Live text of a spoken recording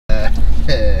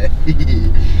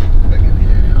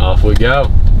Off we go.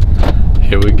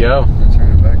 Here we go.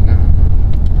 Turn it back now.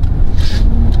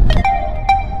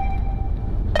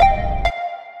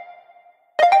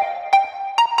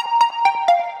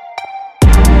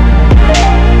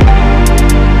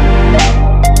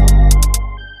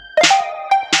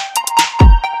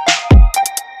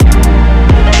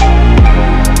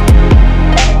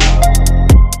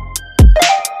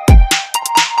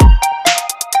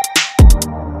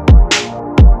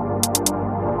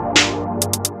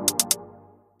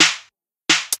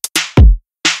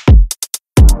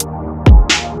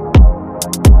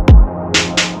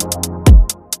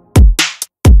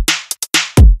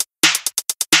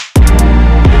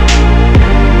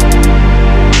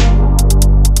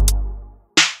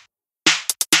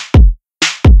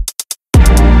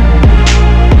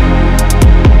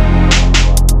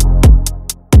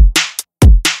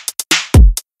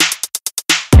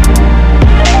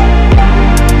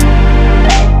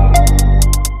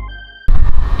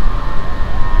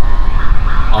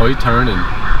 Oh, he turning.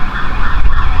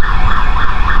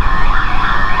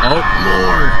 Oh,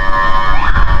 Lord.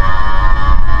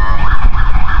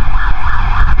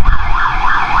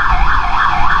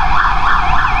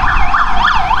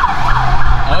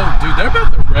 Oh, dude, they're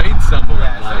about to raid someone.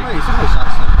 Yeah, like, somebody shot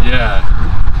something. Yeah.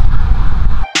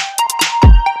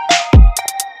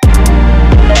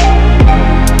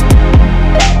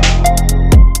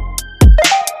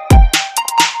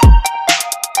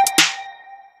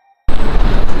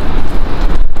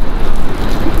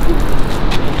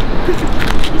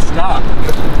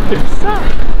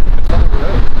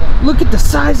 Look at the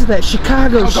size of that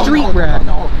Chicago street rat.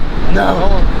 No.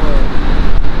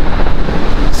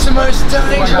 It's the most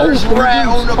dangerous rat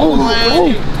on the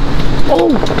planet.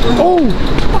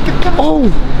 Oh,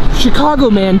 Chicago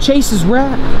man chases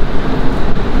rat.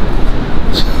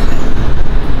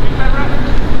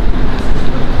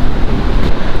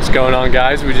 What's going on,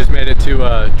 guys? We just made it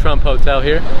to Trump Hotel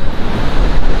here.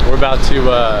 We're about to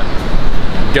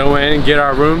go in, get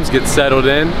our rooms, get settled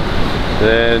in.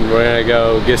 Then we're gonna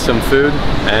go get some food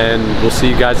and we'll see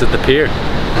you guys at the pier.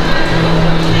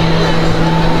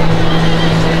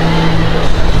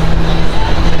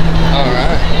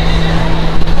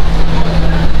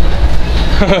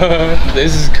 Alright.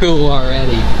 This is cool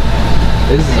already.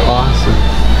 This is awesome.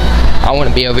 I want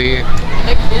to be over here.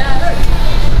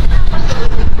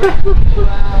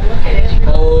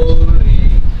 Holy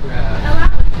crap.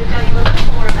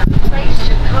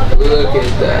 Look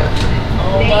at that.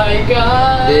 Oh my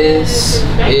god. This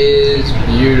is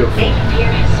beautiful.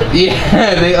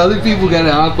 Yeah, the other people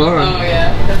gotta hop on. Oh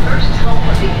yeah.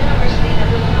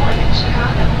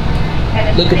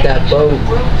 Look at that boat.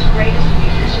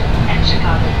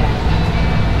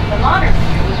 The modern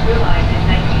pier was realized in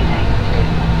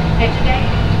 1993. And today,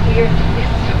 we are in the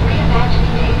midst of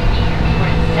reimagining David Pier for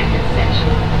its second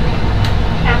century.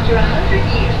 After 100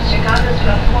 years, Chicago's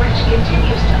front porch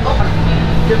continues to offer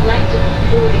delightful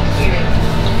food experiences.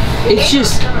 It's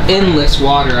just endless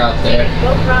water out there.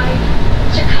 Boat ride,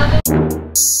 Chicago.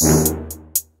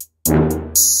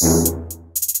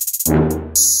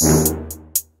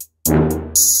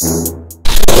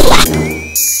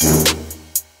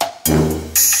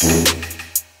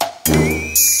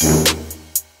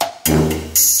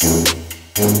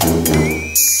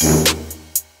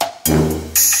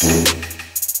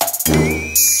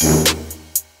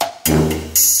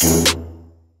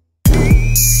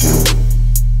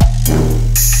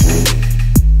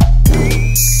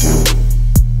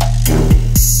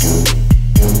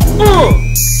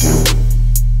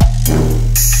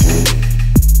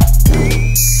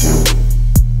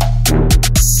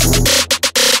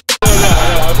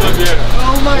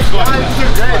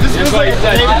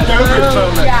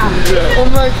 Oh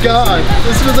my god,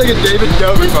 this feels like a David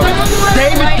Dobrik moment.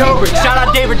 David Dobrik, shout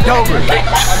out David Dobrik.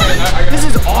 This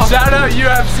is awesome. Shout out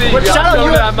UFC. Shout out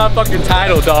you that motherfucking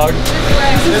title, dog.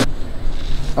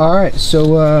 Alright,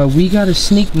 so we gotta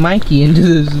sneak Mikey into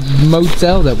this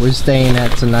motel that we're staying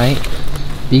at tonight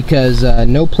because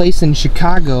no place in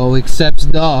Chicago accepts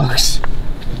dogs.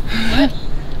 What?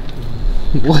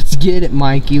 Let's get it,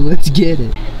 Mikey, let's get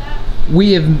it.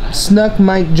 We have snuck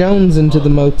Mike Jones into the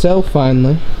motel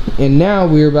finally, and now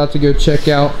we're about to go check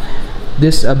out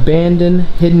this abandoned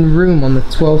hidden room on the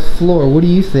 12th floor. What do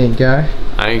you think, guy?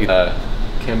 I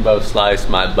think Kimbo sliced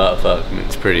my butt fuck.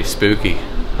 It's pretty spooky.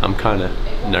 I'm kind of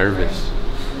nervous.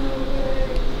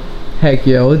 Heck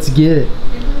yeah, let's get it.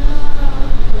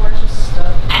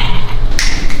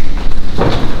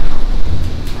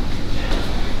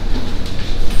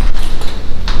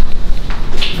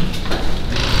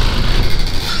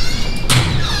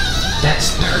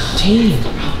 That's 13.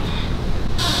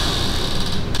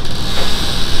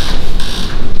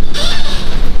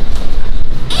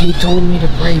 He told me to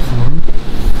pray for him.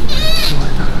 So I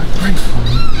thought I'd pray for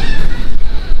him.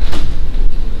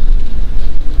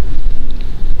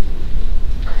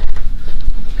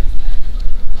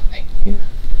 Thank you.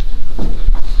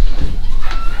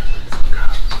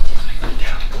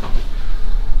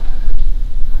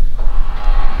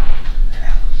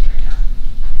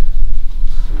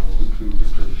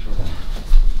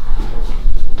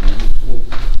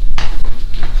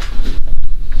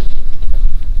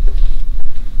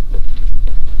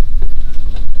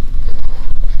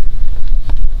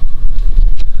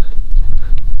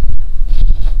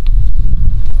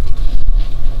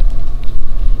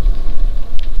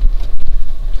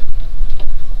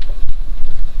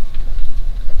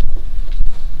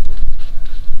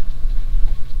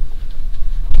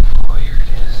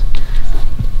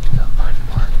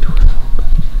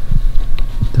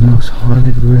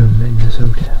 Haunted room in this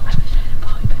hotel. I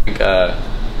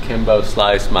think Kimbo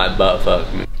sliced my butt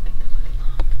fuck me.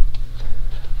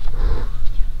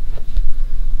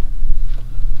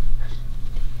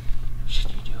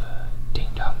 Should you do a ding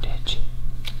dong ditch?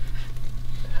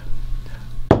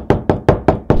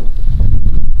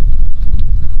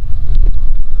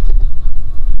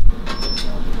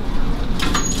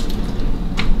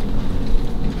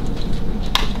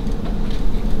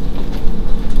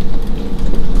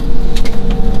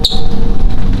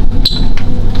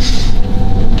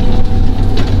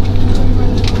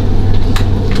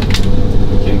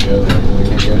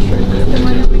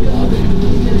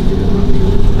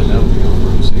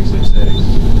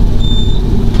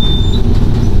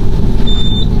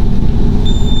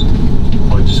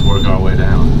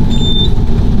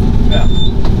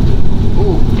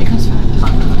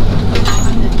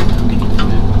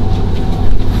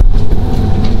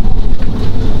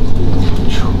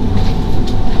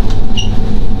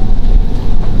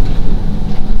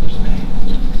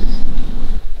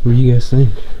 What do you guys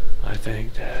think? I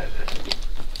think that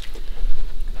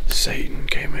Satan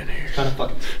came in here Kind of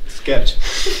fucking sketch.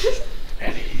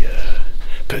 and he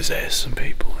possessed some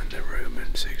people in the room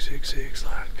in 666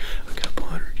 like a couple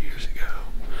hundred years ago,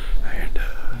 and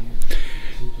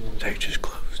they just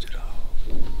closed it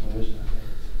all.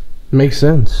 Makes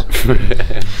sense.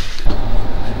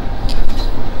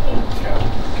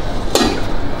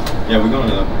 Yeah, we're going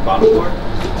to the bottom floor?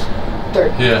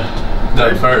 Third. Yeah,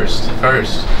 no, first.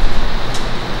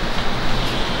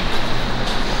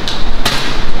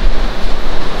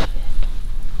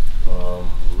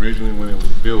 Originally, when it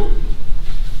was built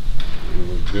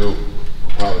for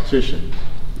politicians.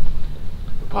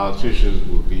 The politicians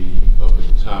would be up at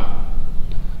the top,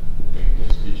 making their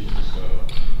speeches and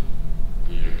stuff.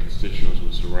 Their constituents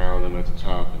would surround them at the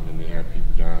top, and then they have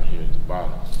people down here at the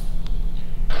bottom.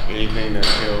 Anything that's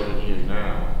held in here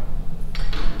now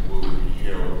will be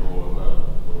here on the lower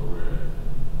level, where we're at.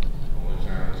 Only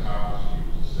time the top is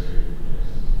used to say, yes,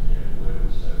 wedding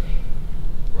reception.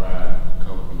 Right,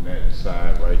 come from that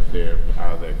side right there,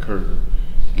 out of that curtain,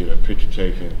 get a picture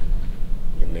taken,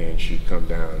 and then she'd come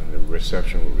down and the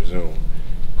reception would resume.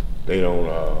 They don't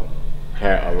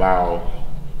allow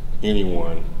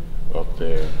anyone up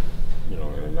there, you know,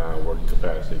 in a non-working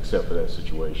capacity except for that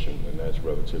situation, and that's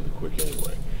relatively quick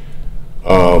anyway.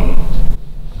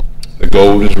 The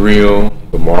gold is real,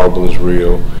 the marble is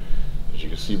real. As you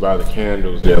can see by the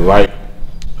candles, they're light.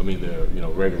 I mean, they're, you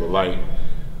know, regular light,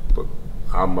 but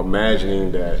I'm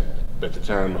imagining that at the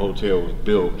time the hotel was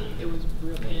built, It was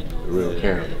real real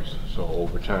candles. So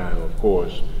over time, of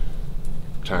course,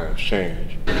 times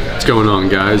change. What's going on,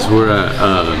 guys? We're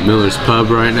at Miller's Pub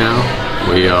right now.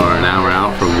 We are an hour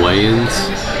out from weigh-ins.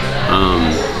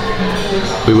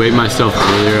 We weighed myself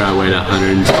earlier. I weighed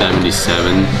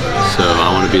 177, so I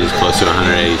want to be as close to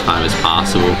 185 as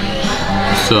possible.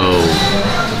 So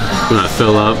I'm gonna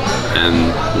fill up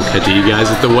and we'll catch you guys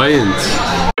at the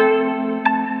weigh-ins.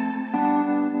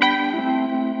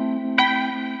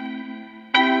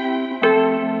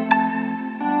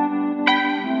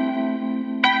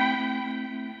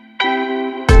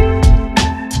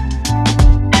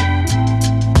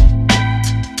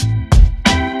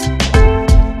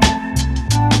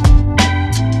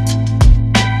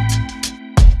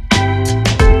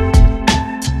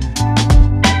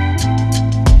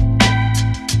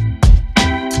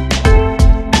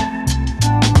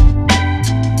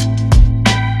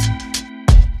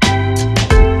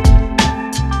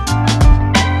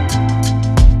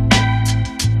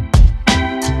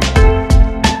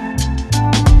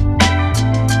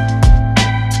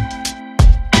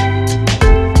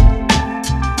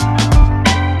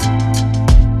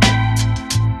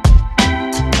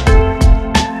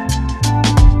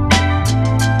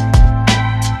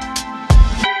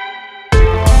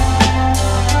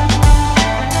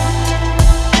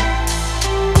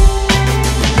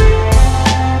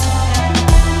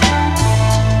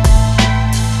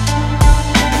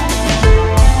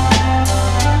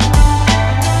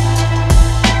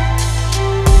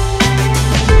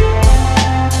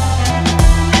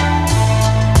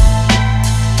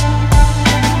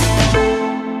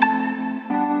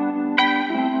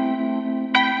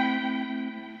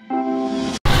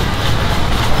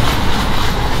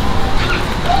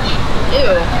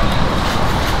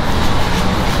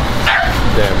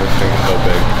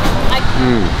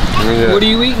 Yeah. What are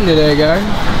you eating today, guy?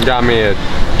 Got me a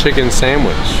chicken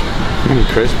sandwich.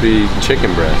 Crispy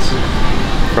chicken breast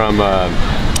from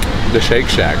the Shake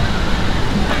Shack.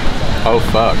 Oh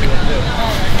fuck.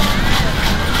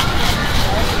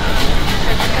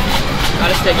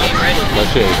 Gotta stay game ready. That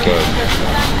shit is good.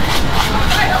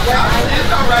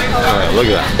 Alright, look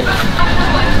at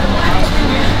that.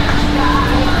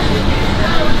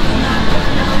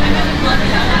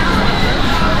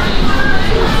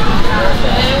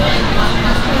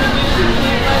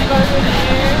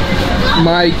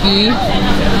 Mikey.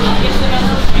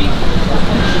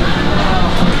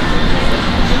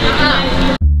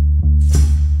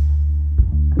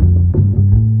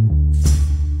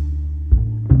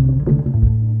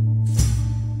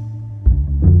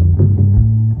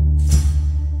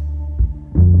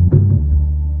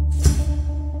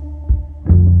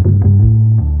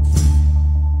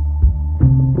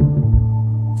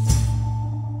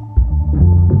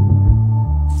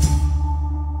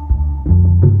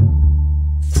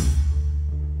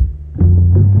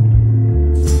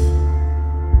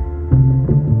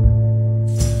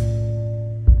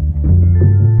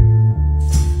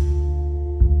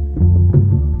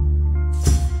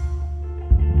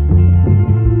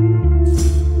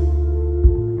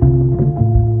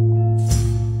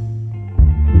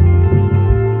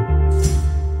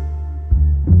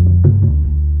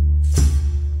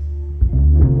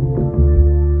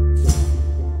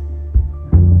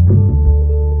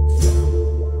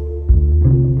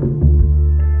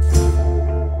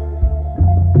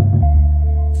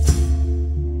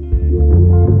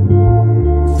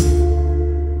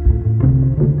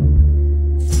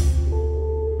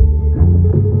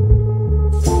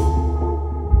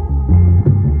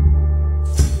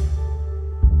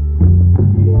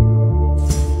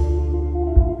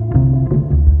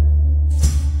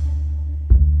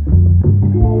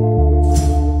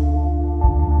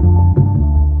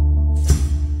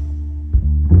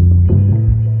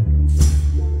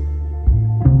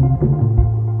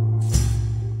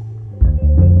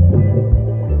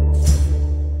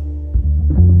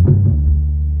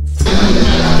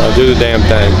 Do the damn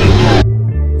thing.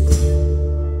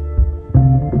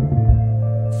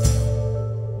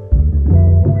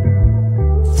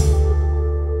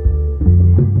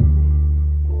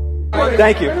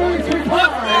 Thank you.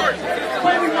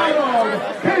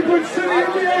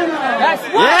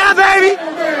 Yeah, baby.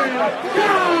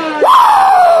 Woo!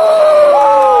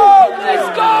 Let's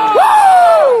go!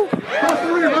 Woo!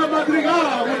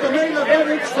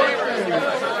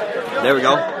 There we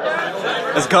go.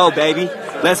 Let's go, baby.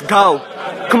 Let's go.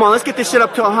 Come on, let's get this shit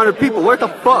up to 100 people. Where the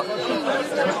fuck?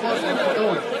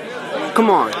 Come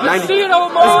on. 90. See it,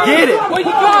 Omar. Let's get it. What you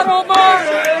got, Omar?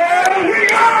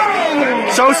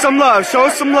 Show some love. Show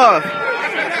some love.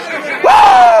 Woo!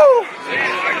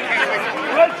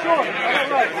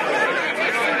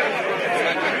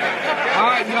 All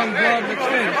right, young blood, let's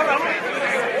finish.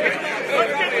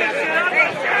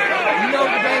 You know the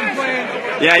game plan.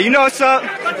 Yeah, you know what's up.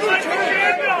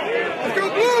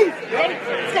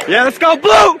 Yeah, let's go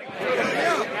blue.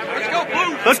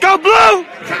 Let's go blue.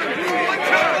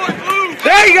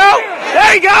 There you go.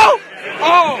 There you go.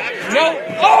 Oh, no.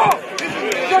 Oh!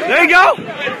 There you go.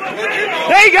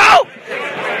 There you go.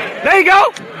 There you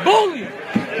go. Bully!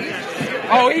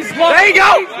 Oh, he's low. There you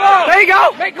go. He's low. There you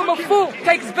go. Make him a fool.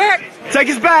 Take his back. Take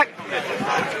his back.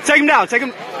 Take him down. Take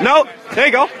him. No. There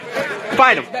you go.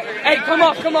 Fight him. Hey, come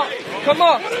on, come on. Come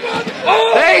on.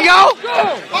 Oh! There you go.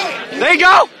 Go! There you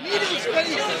go.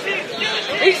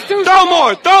 He's too Throw slow.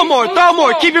 more. Throw more. He's Throw too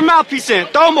more. slow. Keep your mouthpiece in.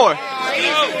 Throw more. Let's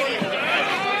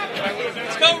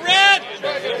go, Red!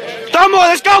 Throw more.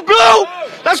 Let's go blue.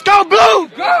 Let's go blue.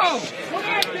 Go!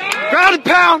 Ground and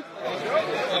pound.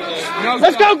 No,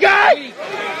 Let's go, guy.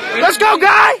 Let's go,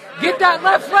 guy. Get that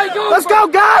left leg over. Let's go,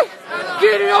 guy.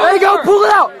 Get it over. There you go. Pull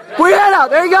it out. Pull your head out.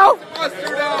 There you go.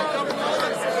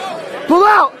 Pull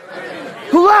out.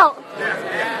 Pull out.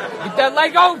 Get that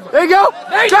leg over. There you go.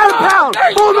 There you Ground go. and pound. There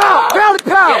you Pull him go. out. Ground and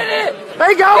pound. Get it.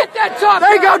 There you go. Get that top.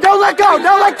 There you go. Don't let go.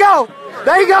 Don't let go.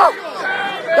 There you go.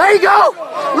 There you go.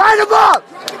 Line him up.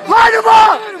 Line him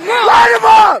up. Line him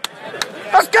up.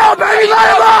 Let's go, baby. Line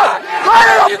him up. Line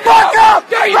him the fuck up.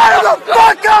 Line him the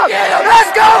fuck up.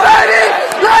 Let's go, baby.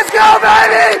 Let's go,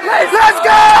 baby. Let's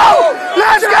go.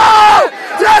 Let's go.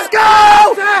 Let's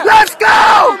go. Let's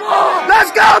go.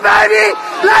 Let's go, baby.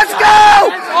 Let's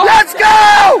go. Let's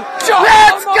go.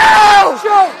 Let's go.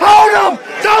 Hold him.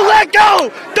 Don't let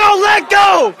go. Don't let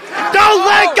go. Don't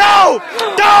let go.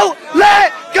 Don't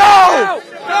let go.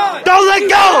 Don't let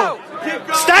go.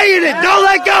 Stay in it. Don't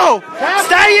let go.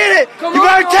 Stay in it. You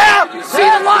better tap.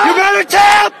 You better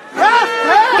tap.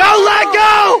 Don't let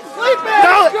go.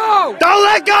 Don't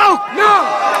let go. No.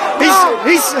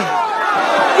 He's.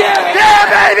 Yeah. Yeah,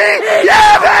 baby.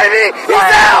 Yeah, baby.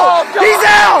 He's out. He's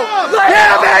out.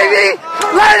 Yeah, baby.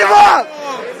 Light him up.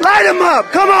 Light him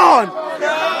up. Come on.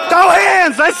 Throw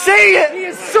hands. Let's see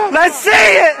it. Let's see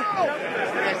it.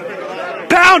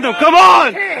 Pound him. Come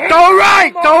on. Throw it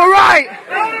right. Throw it right.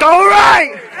 Throw it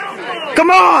right.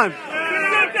 Come on.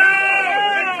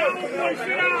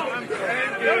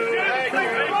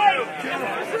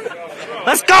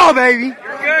 Let's go, baby. You're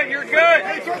good. You're good.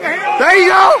 There you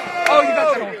go. Oh, you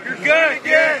got that on. You're good.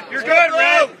 Yeah. You're good,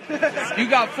 Red. You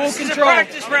got full control.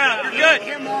 Practice round. You're good.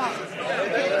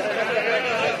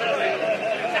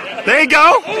 There you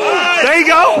go. There you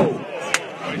go.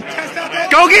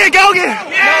 Go get it. Go get it.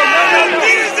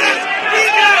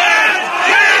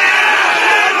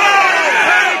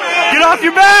 Get off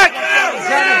your back.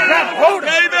 Hold him.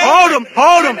 Hold him.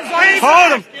 Hold him.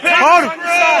 Hold him. Hold him.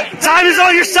 Time is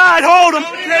on your side. Hold him.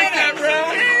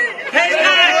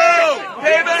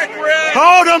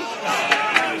 Hold him.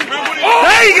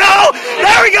 There you go.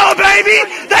 There we go, baby.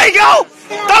 There you go.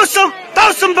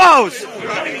 Throw some bows.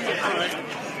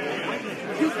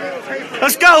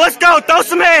 Let's go. Let's go. Throw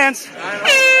some hands.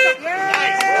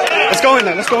 Let's go in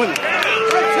there. Let's go in there.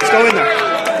 Let's go in there.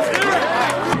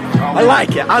 I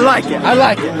like it. I like it. I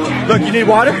like it. Look, you need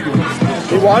water?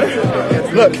 Need water?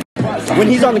 Look, when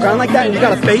he's on the ground like that and you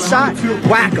got a face shot,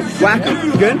 whack him. Whack him.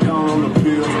 You good?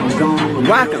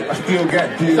 Whack him.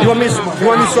 You want me to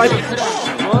swipe?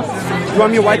 You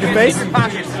want me to wipe your face? You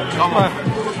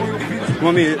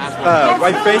want me to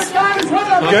wipe your face?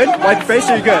 You good? Wipe your face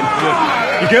or you good?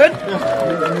 You good?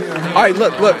 Alright,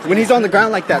 look. When he's on the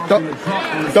ground like that,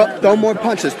 throw more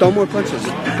punches. Throw more punches.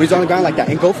 When he's on the ground like that.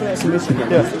 And go for that submission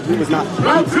again. Yeah. He was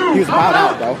bowed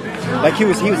out, bro. Like he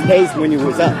was dazed when he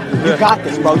was up. You got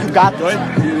this, bro. You got this.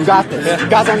 You got this. You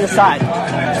guys on your side.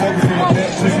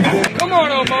 Come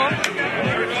on, Omar.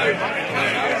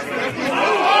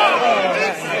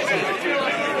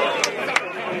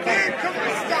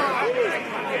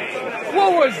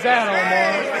 What was that,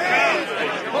 Omar?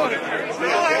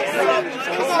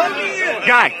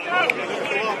 Guy.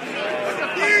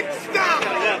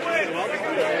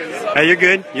 Hey, you're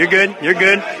good. You're good. You're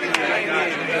good.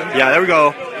 Yeah, there we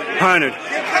go. 100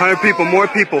 people. More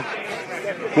people.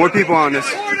 More people on this.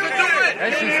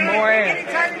 That's just more ass.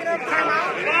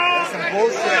 That's some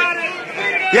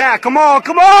bullshit. Yeah, come on.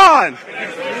 Come on.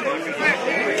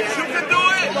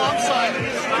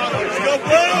 Go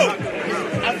blue!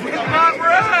 Not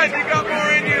red! You got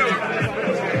more in you!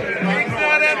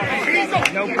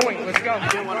 No point, let's go.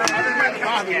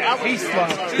 He's slow.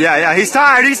 Yeah, he's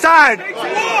tired. He's tired. Get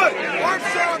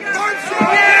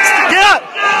up.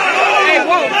 Hey,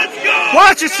 whoa! Let's go!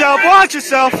 Watch yourself. Watch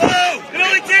yourself. It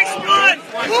only takes one!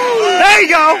 There you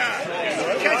go.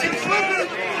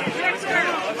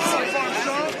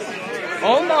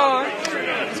 Hold on.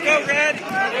 Let's go, Red.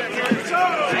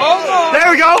 Hold on. There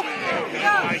we go.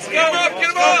 Get him up, get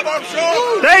him up.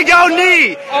 There you go,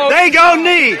 knee. There you go,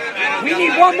 knee. We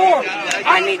need one more.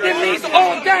 I need them knees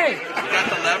all day. Got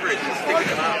the leverage.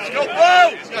 Let's go, Blue.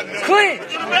 Clinch.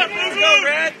 Let's go,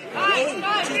 Red.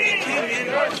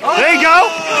 There you go.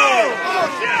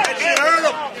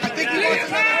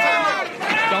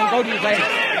 Don't go to your legs.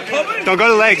 Don't go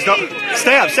to the legs. Don't.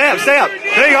 Stay up. Stay up. Stay up.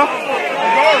 There you go.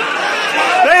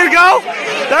 There you go.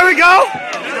 There we go.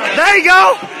 There you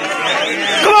go.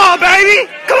 Come on, baby.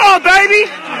 Come on, baby.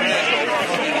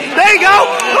 There you go.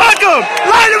 Hook him.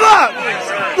 Light him up.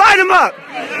 Light him up.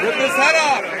 Rip his head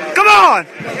off. Come on.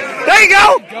 There you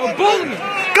go. Go bully.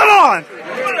 Come on.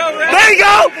 There you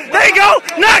go. There you go.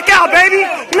 Knockout, baby.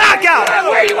 Knockout.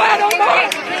 Where you at, Omar?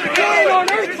 You ain't on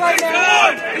earth right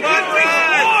now.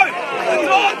 That's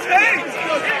all it takes.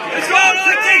 That's all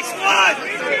it takes. One.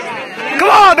 Come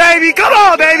on, baby. Come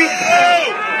on, baby.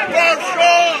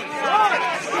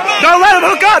 Don't let him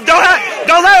hook up. Don't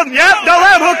let him. Yep. Don't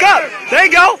let him hook up. There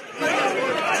you go.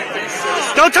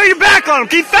 Don't turn your back on him.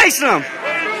 Keep facing him.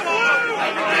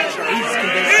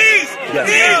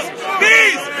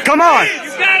 Bees. Come on. You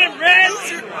got him, Red.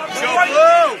 Go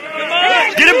blue. Come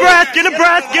on. Get a breath. Get a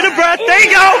breath. Get a breath. There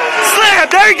you go. Slam.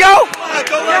 There you go.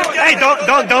 Hey, don't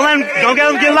let him. Don't get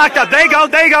him get locked up. There you go.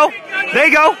 There you go. There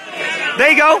you go. There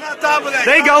you go.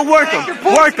 There you go. Work him.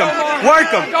 Work him.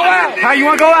 Work him. How you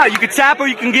want to go out? You can tap or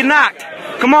you can get knocked.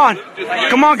 Come on.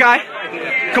 Come on, guy.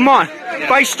 Come on.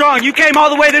 Fight strong. You came all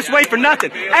the way this way for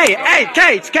nothing. Hey,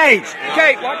 Cage.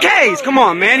 Come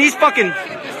on, man. He's fucking.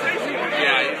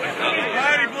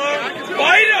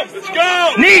 Fight him. Let's go.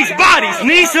 Knees, bodies,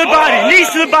 knees to the body, knees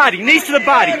to the body, knees to the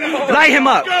body. Light him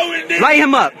up. Light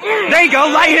him up. There you go.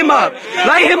 Light him up.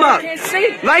 Light him up.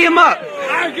 Light him up.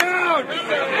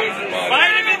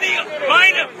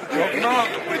 Find him.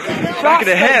 Back of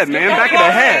the head, man. Back of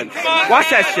the head. Watch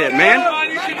that shit, man.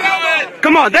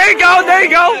 Come on. There you go. There you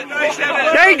go.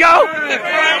 There you go.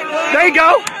 There you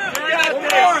go.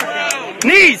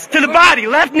 Knees to the body.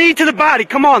 Left knee to the body.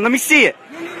 Come on. Let me see it.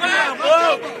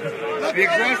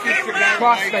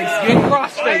 Crossface. Get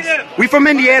crossface. We from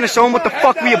Indiana. Show them what the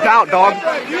fuck we about, dog.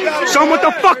 Show them what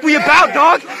the fuck we about,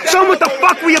 dog. Show them what the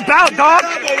fuck we about, dog.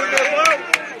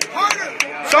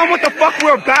 Show them what the fuck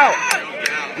we're about.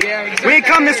 We ain't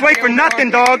come this way for nothing,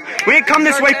 dog. We ain't come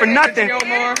this way for nothing.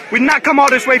 We did not come all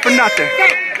this way for nothing.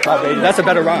 Alright, baby, that's a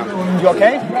better round. You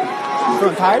okay? You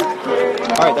feeling tired?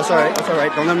 Alright, that's alright. That's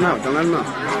alright. Don't let him know. Don't let him know.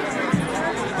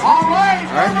 Alright,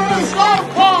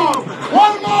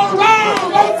 one more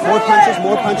round.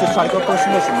 More punches, try to go for a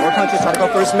submission. More punches, try to go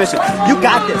for a submission. You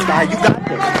got this, guy. You got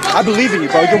this. I believe in you,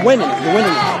 bro. You're winning it. You're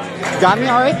winning it. You got me,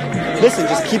 alright? Listen,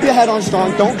 just keep your head on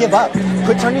strong. Don't give up.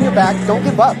 Quit turning your back. Don't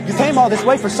give up. You came all this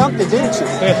way for something, didn't you?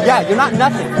 Yeah, you're not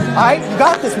nothing. Alright? You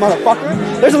got this,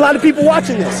 motherfucker. There's a lot of people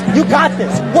watching this. You got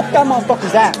this. Whoop that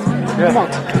motherfucker's ass. Come on.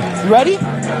 You ready?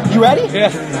 You ready?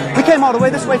 Yeah. We came all the way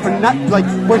this way for nothing. Like,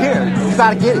 we're here. You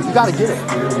gotta get it. You gotta get it.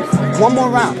 One more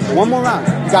round. One more round.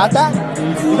 You got that?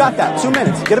 You got that. 2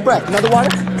 minutes. Get a breath. Another water?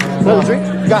 Another drink?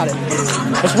 You got it.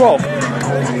 Let's roll.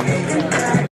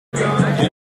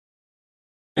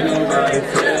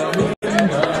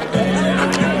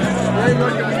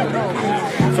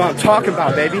 That's what I'm talking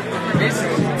about, baby.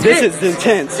 This is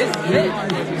intense.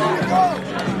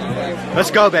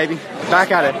 Let's go, baby.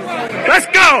 Back at it. Let's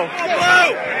go! Come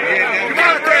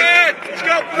on, Brad. Let's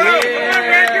go, Blue.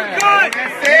 Come on, Brad.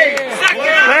 You're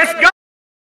good. Let's go!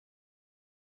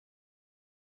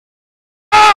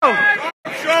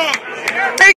 Strong.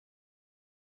 There you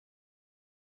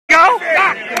go!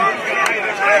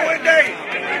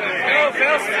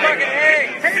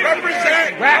 Represent.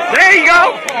 There you go!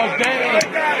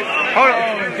 Hold on.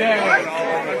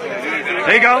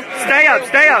 There you go. Stay up,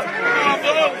 stay up.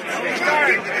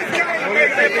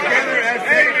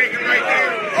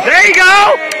 There you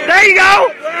go! There you go!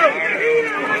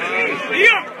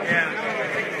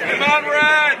 Come on,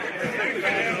 Brad.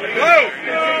 Go.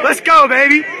 Let's go,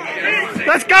 baby!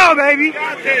 Let's go, baby!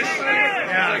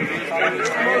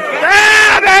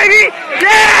 Yeah, baby!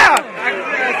 Yeah!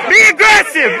 Be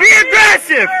aggressive! Be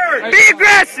aggressive! Be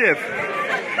aggressive!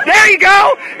 There you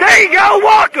go! There you go!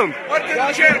 Walk him!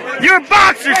 You're a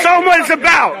boxer, show him what it's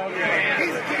about!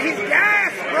 He's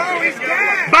gas, bro. He's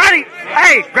gas. Body!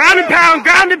 Hey! Ground and pound!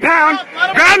 Ground and pound!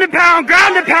 Ground and pound!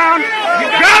 Ground and pound!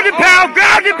 Ground and pound!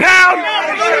 Ground and pound!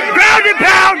 Ground and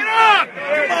pound!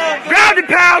 Ground and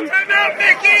pound!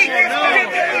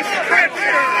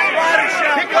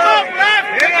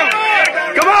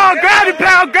 Come on! Ground and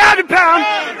pound! Ground and pound!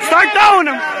 Start throwing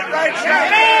them!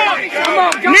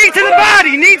 Knee to the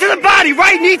body! Knee to the body!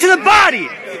 Right knee to the body!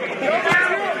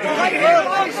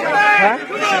 Huh?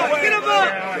 Get him up!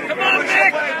 Come on,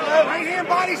 Nick! Right hand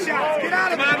body shots. Get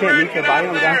out of it. Can't knee to the body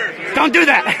on the ground. Don't do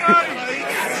that!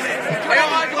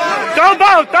 Throw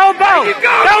both! Throw both!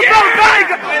 Throw both! Body!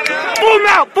 Pull him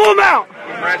out! Pull him out!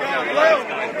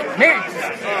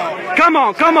 Come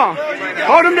on! Come on!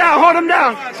 Hold him down! Hold him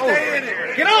down!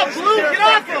 Get off, Blue! Get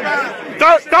off him!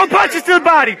 Don't punch it to the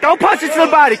body! Don't punch it to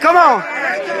the body! Come on!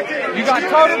 You got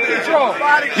total control.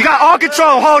 You got all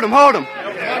control! Hold him! Hold him!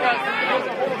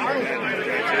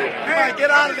 Hey, get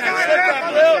out of that! Slip that,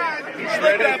 Blue!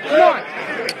 Slip that, Blue!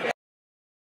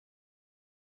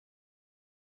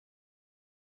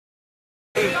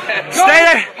 Stay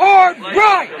there! Hard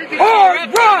right!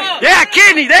 Hard right! Yeah,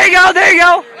 kidney! There you go! There you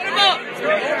go!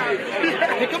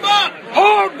 Pick him up.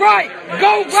 Hard right!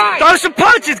 Go right! Throw some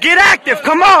punches! Get active!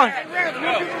 Come on!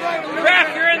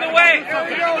 Ref, you're in the way.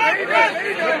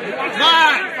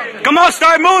 Come on!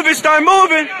 Start moving! Start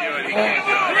moving!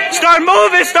 Start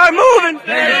moving! Start moving!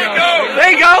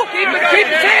 There you go! Keep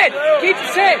his head! Keep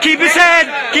his head! Keep his head!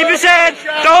 Keep his head!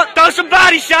 Throw some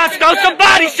body shots! Throw some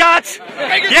body shots!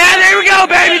 Yeah, there we go,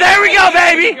 baby! There we go,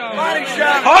 baby!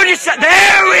 Hold your shot!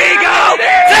 There we go!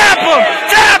 Tap him!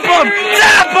 Tap him!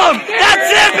 Tap him!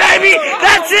 That's it, baby!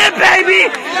 That's it, baby!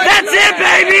 That's it,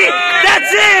 baby!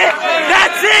 That's it!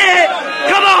 That's it!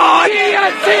 Come on!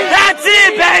 That's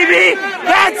it, baby!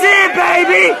 That's it,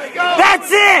 baby!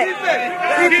 That's it!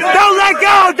 Don't let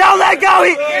go! Don't let go!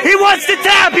 He wants to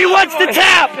tap! He wants to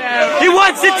tap! He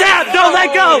wants to tap! Don't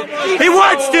let go! He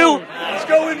wants to! Let's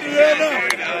go, Indiana!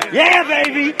 Yeah,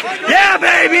 baby! Yeah,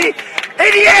 baby!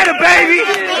 Indiana, baby!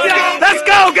 Let's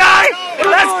go, guy!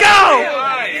 Let's go!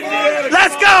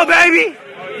 go, baby!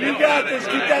 You got this.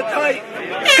 Keep that tight.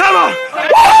 Come on!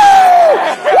 Woo!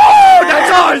 Woo!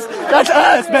 That's ours! That's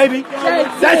us, baby!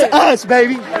 That's us,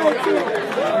 baby!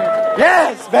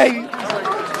 Yes, baby!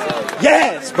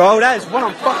 Yes, bro! That is what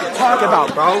I'm fucking talking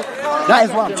about, bro! That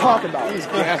is what I'm talking about.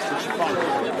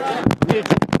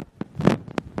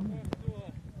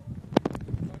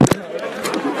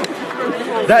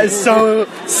 That is so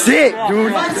sick,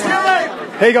 dude.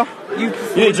 Here you go. You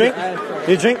need a drink? You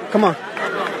need a drink? Come on.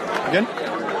 You good?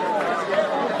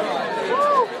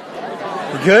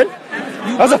 You good?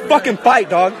 That was a fucking fight,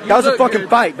 dog. That was a fucking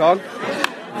fight, dog.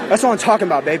 That's what I'm talking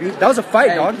about, baby. That was a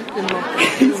fight, dog.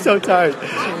 He's so tired.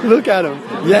 Look at him.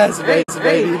 Yes,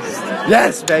 baby.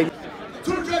 Yes, baby.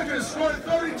 Two judges scored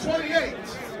 30-28.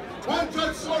 One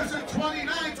judge scores at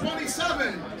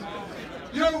 29-27.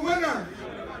 Your winner.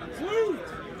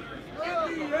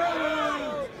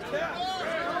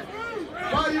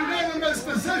 By unanimous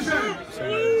decision.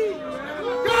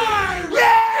 Guys!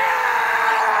 Yeah!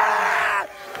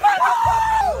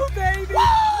 Woo, baby!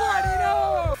 Run it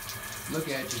up! Look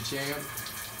at you, champ.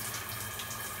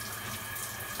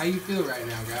 How you feel right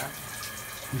now, guy?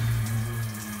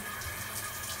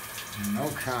 No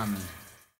comment.